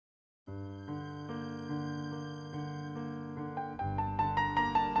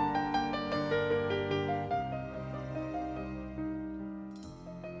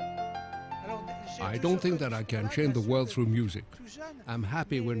I don't think that I can change the world through music. I'm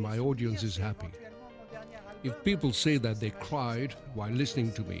happy when my audience is happy. If people say that they cried while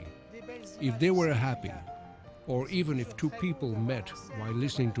listening to me, if they were happy, or even if two people met while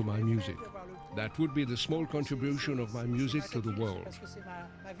listening to my music, that would be the small contribution of my music to the world.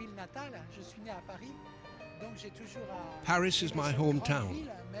 Paris is my hometown.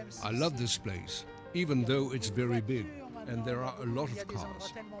 I love this place, even though it's very big and there are a lot of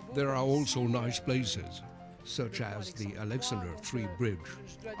cars. There are also nice places, such as the Alexander III Bridge.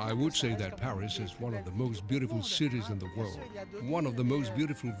 I would say that Paris is one of the most beautiful cities in the world. One of the most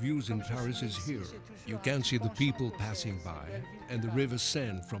beautiful views in Paris is here. You can see the people passing by and the river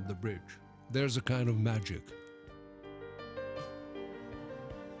Seine from the bridge. There's a kind of magic.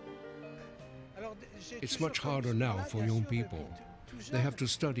 It's much harder now for young people. They have to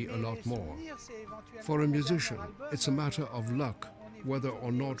study a lot more. For a musician, it's a matter of luck whether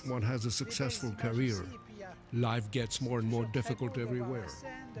or not one has a successful career. Life gets more and more difficult everywhere.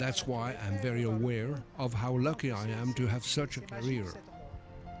 That's why I'm very aware of how lucky I am to have such a career.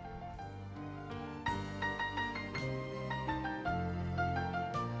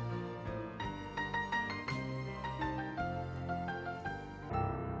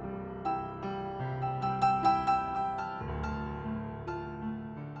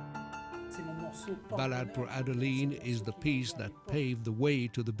 Ballade pour Adeline is the piece that paved the way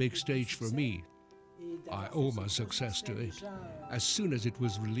to the big stage for me. I owe my success to it. As soon as it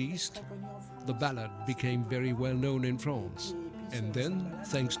was released, the ballad became very well known in France. And then,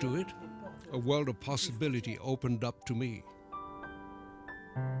 thanks to it, a world of possibility opened up to me.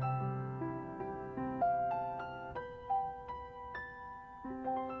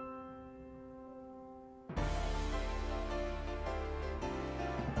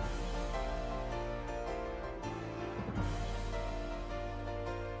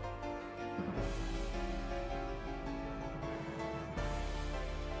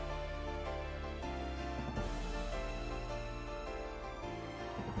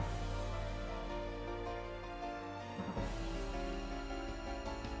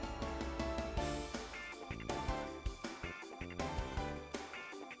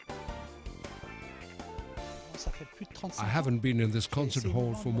 I haven't been in this concert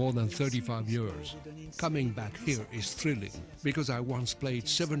hall for more than 35 years. Coming back here is thrilling because I once played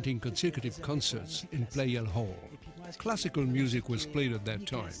 17 consecutive concerts in Pleyel Hall. Classical music was played at that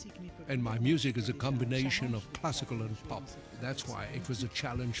time, and my music is a combination of classical and pop. That's why it was a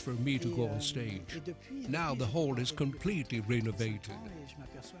challenge for me to go on stage. Now the hall is completely renovated.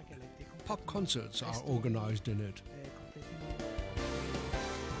 Pop concerts are organized in it.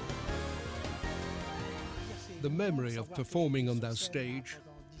 The memory of performing on that stage,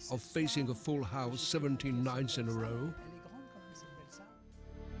 of facing a full house 17 nights in a row.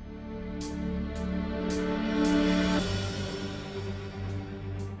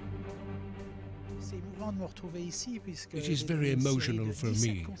 It is very emotional for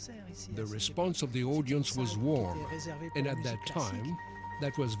me. The response of the audience was warm, and at that time,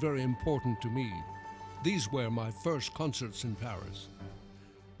 that was very important to me. These were my first concerts in Paris.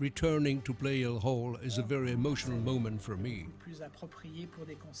 Returning to Pleyel Hall is a very emotional moment for me.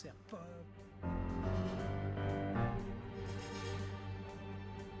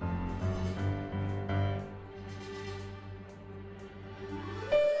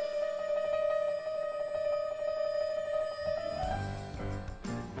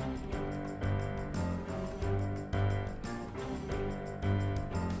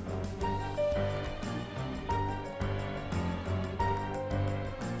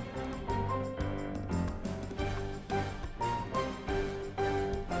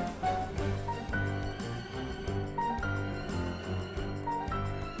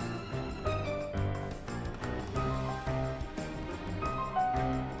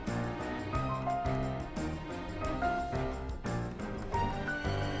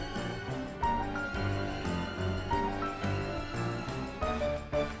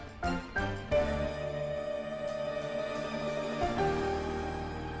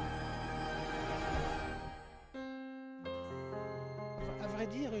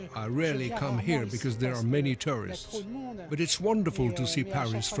 I rarely come here because there are many tourists, but it's wonderful to see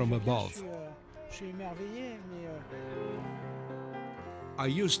Paris from above. I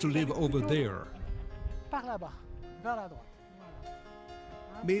used to live over there.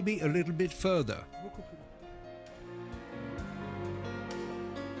 Maybe a little bit further.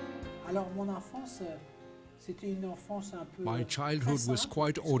 My childhood was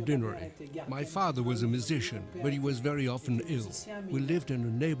quite ordinary. My father was a musician, but he was very often ill. We lived in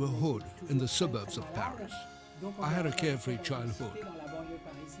a neighborhood in the suburbs of Paris. I had a carefree childhood.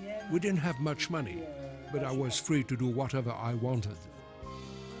 We didn't have much money, but I was free to do whatever I wanted.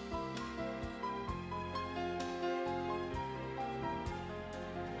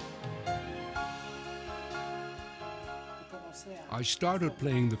 I started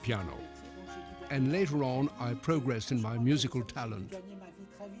playing the piano, and later on I progressed in my musical talent.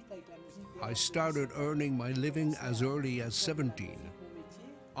 I started earning my living as early as 17.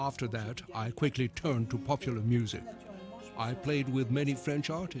 After that, I quickly turned to popular music. I played with many French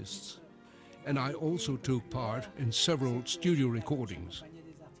artists, and I also took part in several studio recordings.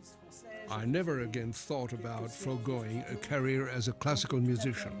 I never again thought about foregoing a career as a classical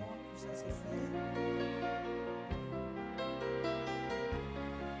musician.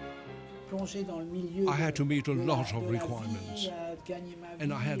 I had to meet a lot of requirements,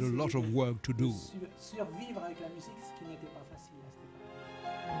 and I had a lot of work to do.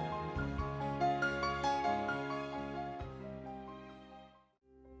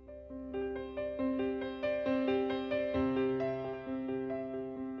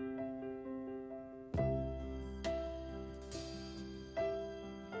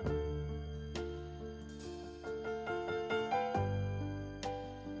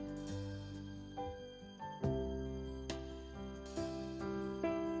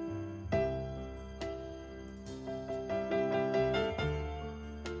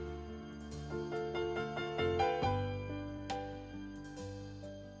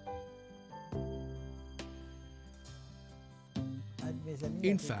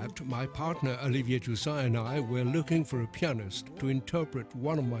 In fact, my partner Olivier Toussaint and I were looking for a pianist to interpret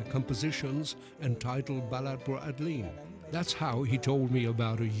one of my compositions entitled Ballade pour Adeline. That's how he told me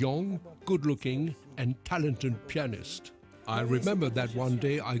about a young, good-looking and talented pianist. I remember that one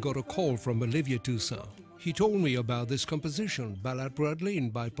day I got a call from Olivier Toussaint. He told me about this composition, Ballade pour Adeline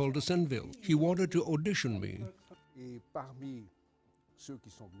by Paul de Senneville. He wanted to audition me.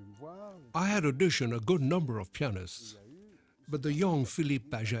 I had auditioned a good number of pianists, but the young Philippe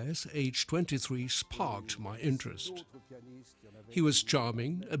Pagès, aged 23, sparked my interest. He was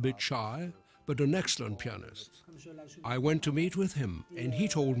charming, a bit shy, but an excellent pianist. I went to meet with him, and he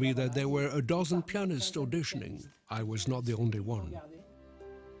told me that there were a dozen pianists auditioning. I was not the only one.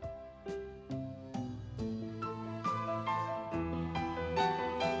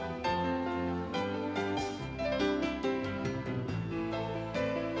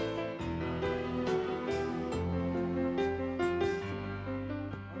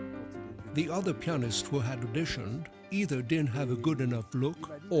 The other pianists who had auditioned either didn't have a good enough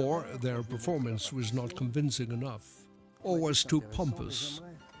look, or their performance was not convincing enough, or was too pompous.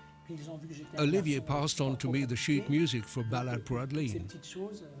 Olivier passed on to me the sheet music for Ballade pour Adeline,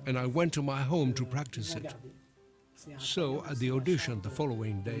 and I went to my home to practice it. So, at the audition the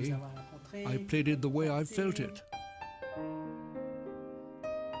following day, I played it the way I felt it.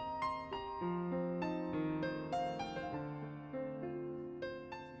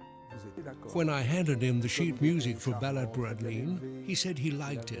 When I handed him the sheet music for Ballade pour Adeline, he said he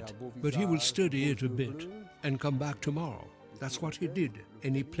liked it, but he would study it a bit and come back tomorrow. That's what he did,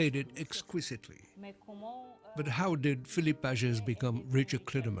 and he played it exquisitely. But how did Philippe Pagès become Richard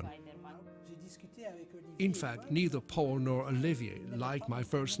Clayderman? In fact, neither Paul nor Olivier liked my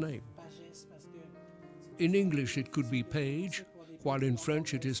first name. In English it could be Page, while in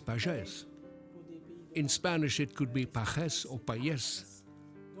French it is Pagès. In Spanish it could be Pagès or Payès.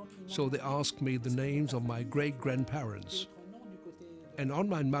 So they asked me the names of my great-grandparents. And on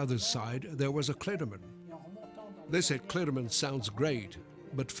my mother's side, there was a Clayderman. They said Clayderman sounds great,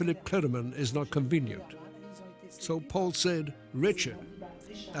 but Philippe Clayderman is not convenient. So Paul said, Richard.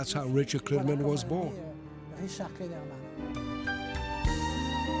 That's how Richard Clayderman was born.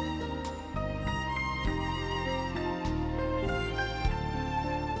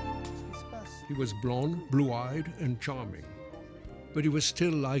 He was blonde, blue-eyed, and charming. But he was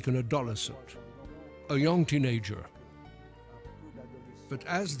still like an adolescent, a young teenager. But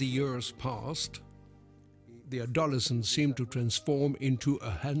as the years passed, the adolescent seemed to transform into a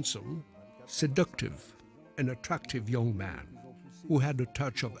handsome, seductive, and attractive young man who had a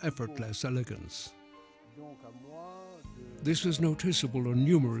touch of effortless elegance. This was noticeable on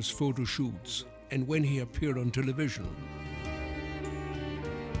numerous photo shoots and when he appeared on television.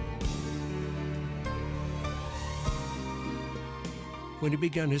 When he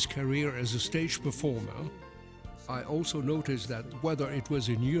began his career as a stage performer, I also noticed that whether it was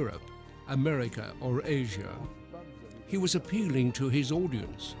in Europe, America, or Asia, he was appealing to his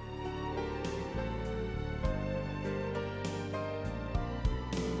audience.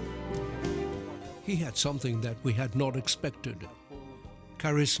 He had something that we had not expected: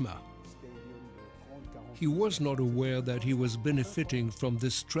 charisma. He was not aware that he was benefiting from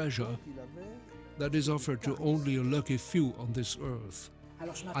this treasure that is offered to only a lucky few on this earth.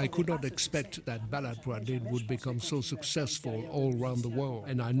 I could not expect that Ballade pour Adeline would become so successful all around the world,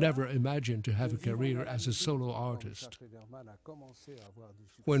 and I never imagined to have a career as a solo artist.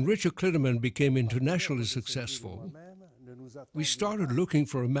 When Richard Clayderman became internationally successful, we started looking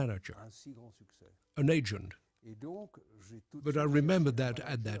for a manager, an agent. But I remember that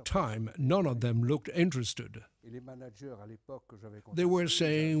at that time, none of them looked interested. They were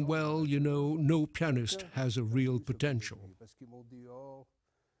saying, well, you know, no pianist has a real potential.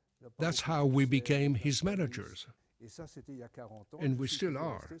 That's how we became his managers. And we still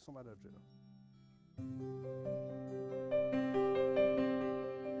are.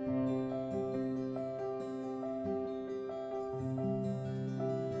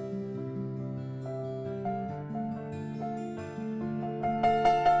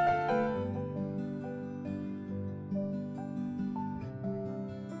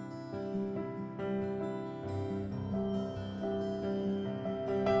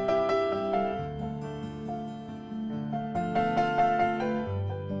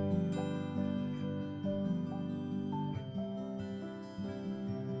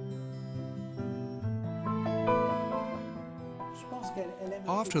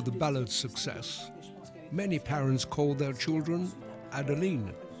 After the ballad's success, many parents called their children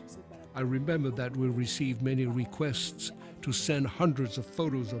Adeline. I remember that we received many requests to send hundreds of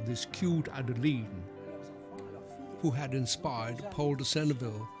photos of this cute Adeline, who had inspired Paul de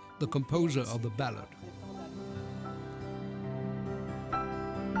Senneville, the composer of the ballad.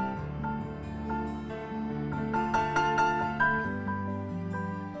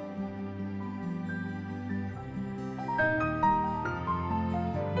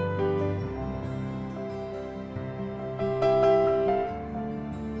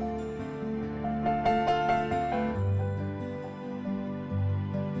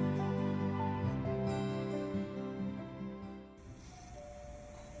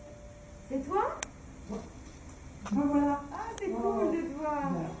 C'est toi? Ben voilà. Ah, c'est cool de te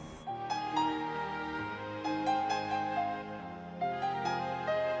voir.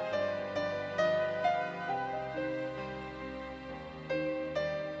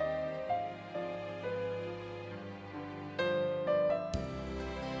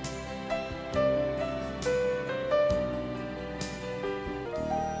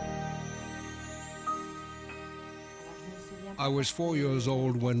 I was 4 years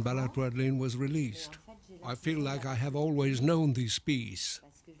old when Ballade pour Adeline was released. I feel like I have always known this piece,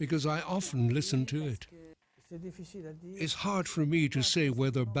 because I often listen to it. It's hard for me to say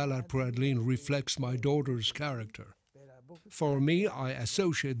whether Ballade pour Adeline reflects my daughter's character. For me, I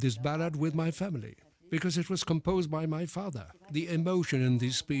associate this ballad with my family, because it was composed by my father. The emotion in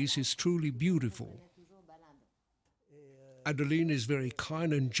this piece is truly beautiful. Adeline is very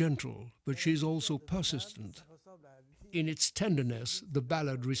kind and gentle, but she's also persistent. In its tenderness, the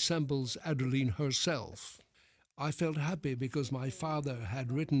ballad resembles Adeline herself. I felt happy because my father had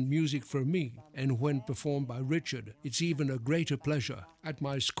written music for me, and when performed by Richard, it's even a greater pleasure. At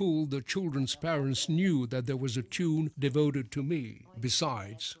my school, the children's parents knew that there was a tune devoted to me.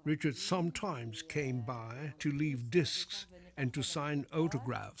 Besides, Richard sometimes came by to leave discs and to sign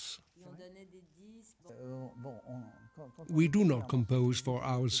autographs. We do not compose for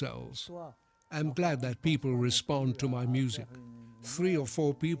ourselves. I'm glad that people respond to my music. 3 or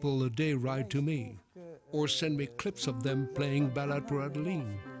 4 people a day write to me, or send me clips of them playing Ballade pour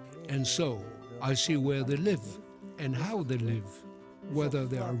Adeline. And so, I see where they live, and how they live. Whether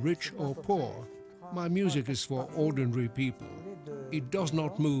they are rich or poor, my music is for ordinary people. It does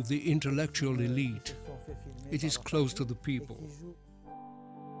not move the intellectual elite. It is close to the people.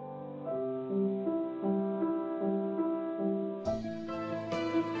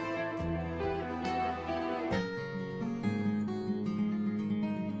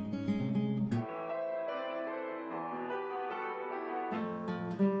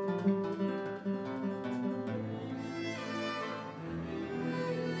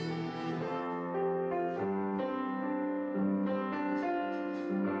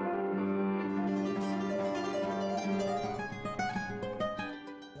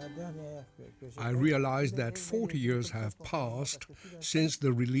 I realized that 40 years have passed since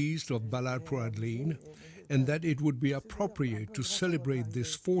the release of Ballade pour Adeline, and that it would be appropriate to celebrate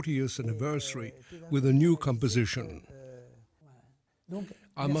this 40th anniversary with a new composition.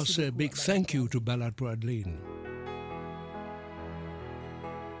 I must say a big thank you to Ballade pour Adeline.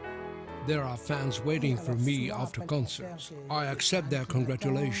 There are fans waiting for me after concerts. I accept their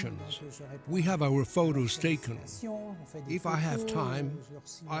congratulations. We have our photos taken. If I have time,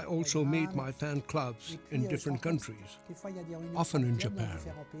 I also meet my fan clubs in different countries, often in Japan.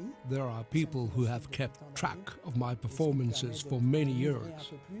 There are people who have kept track of my performances for many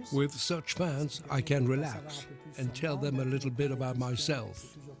years. With such fans, I can relax and tell them a little bit about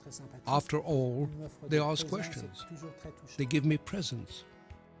myself. After all, they ask questions. They give me presents.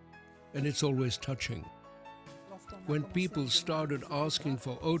 And it's always touching. When people started asking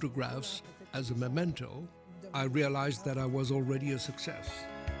for autographs as a memento, I realized that I was already a success.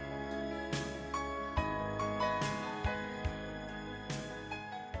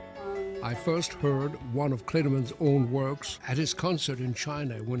 I first heard one of Clayderman's own works at his concert in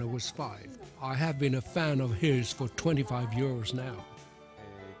China when I was 5. I have been a fan of his for 25 years now.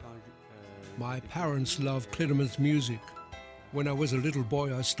 My parents loved Clayderman's music. When I was a little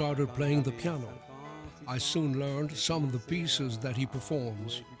boy, I started playing the piano. I soon learned some of the pieces that he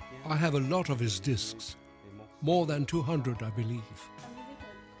performs. I have a lot of his discs, more than 200, I believe.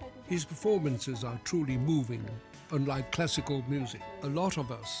 His performances are truly moving, unlike classical music. A lot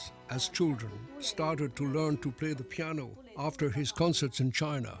of us, as children, started to learn to play the piano after his concerts in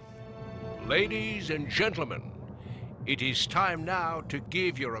China. Ladies and gentlemen, it is time now to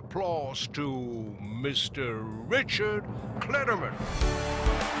give your applause to Mr. Richard Clayderman.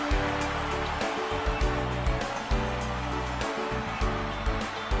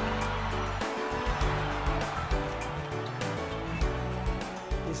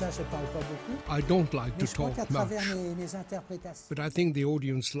 I don't like to talk much, but I think the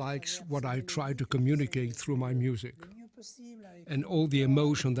audience likes what I try to communicate through my music and all the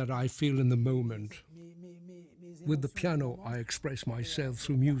emotion that I feel in the moment. With the piano, I express myself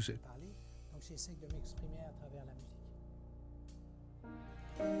through music.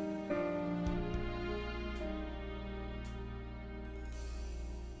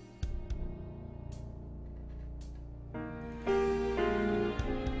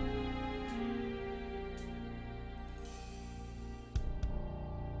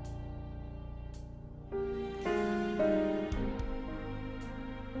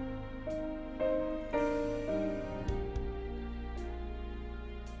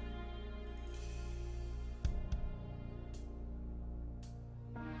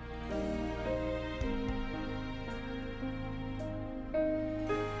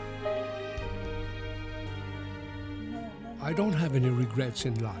 I don't have any regrets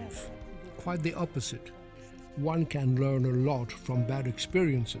in life. Quite the opposite. One can learn a lot from bad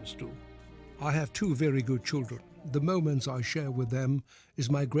experiences too. I have 2 very good children. The moments I share with them is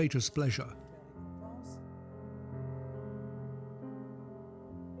my greatest pleasure.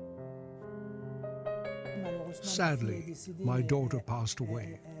 Sadly, my daughter passed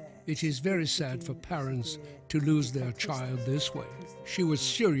away. It is very sad for parents to lose their child this way. She was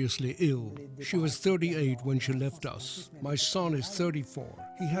seriously ill. She was 38 when she left us. My son is 34.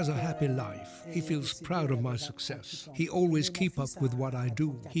 He has a happy life. He feels proud of my success. He always keeps up with what I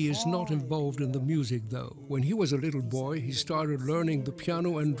do. He is not involved in the music though. When he was a little boy, he started learning the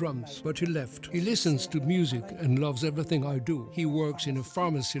piano and drums, but he left. He listens to music and loves everything I do. He works in a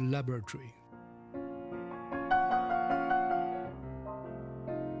pharmacy laboratory.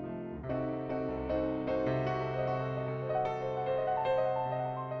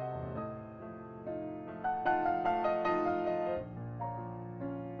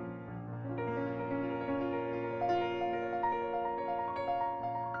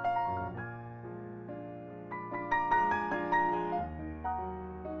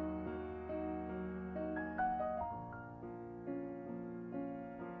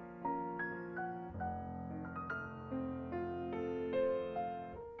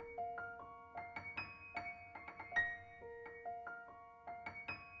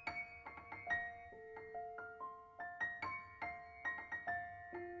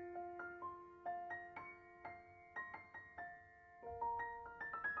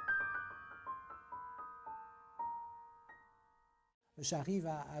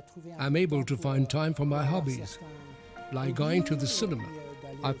 I'm able to find time for my hobbies, like going to the cinema.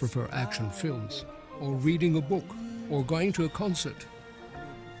 I prefer action films, or reading a book, or going to a concert.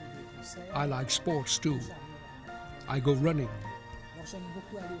 I like sports too. I go running.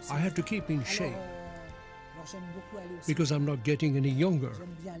 I have to keep in shape because I'm not getting any younger.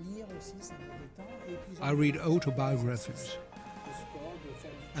 I read autobiographies.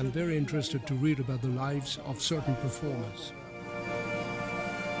 I'm very interested to read about the lives of certain performers.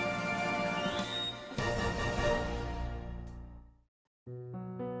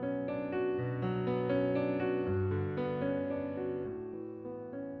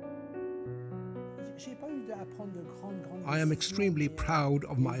 I am extremely proud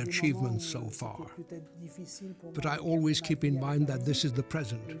of my achievements so far, but I always keep in mind that this is the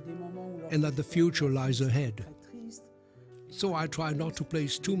present and that the future lies ahead. So I try not to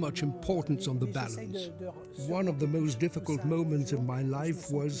place too much importance on the balance. One of the most difficult moments in my life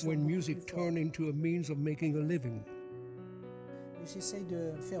was when music turned into a means of making a living.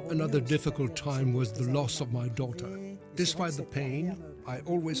 Another difficult time was the loss of my daughter. Despite the pain, I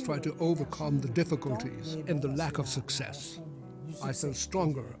always try to overcome the difficulties and the lack of success. I felt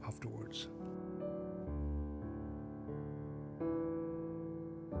stronger afterwards.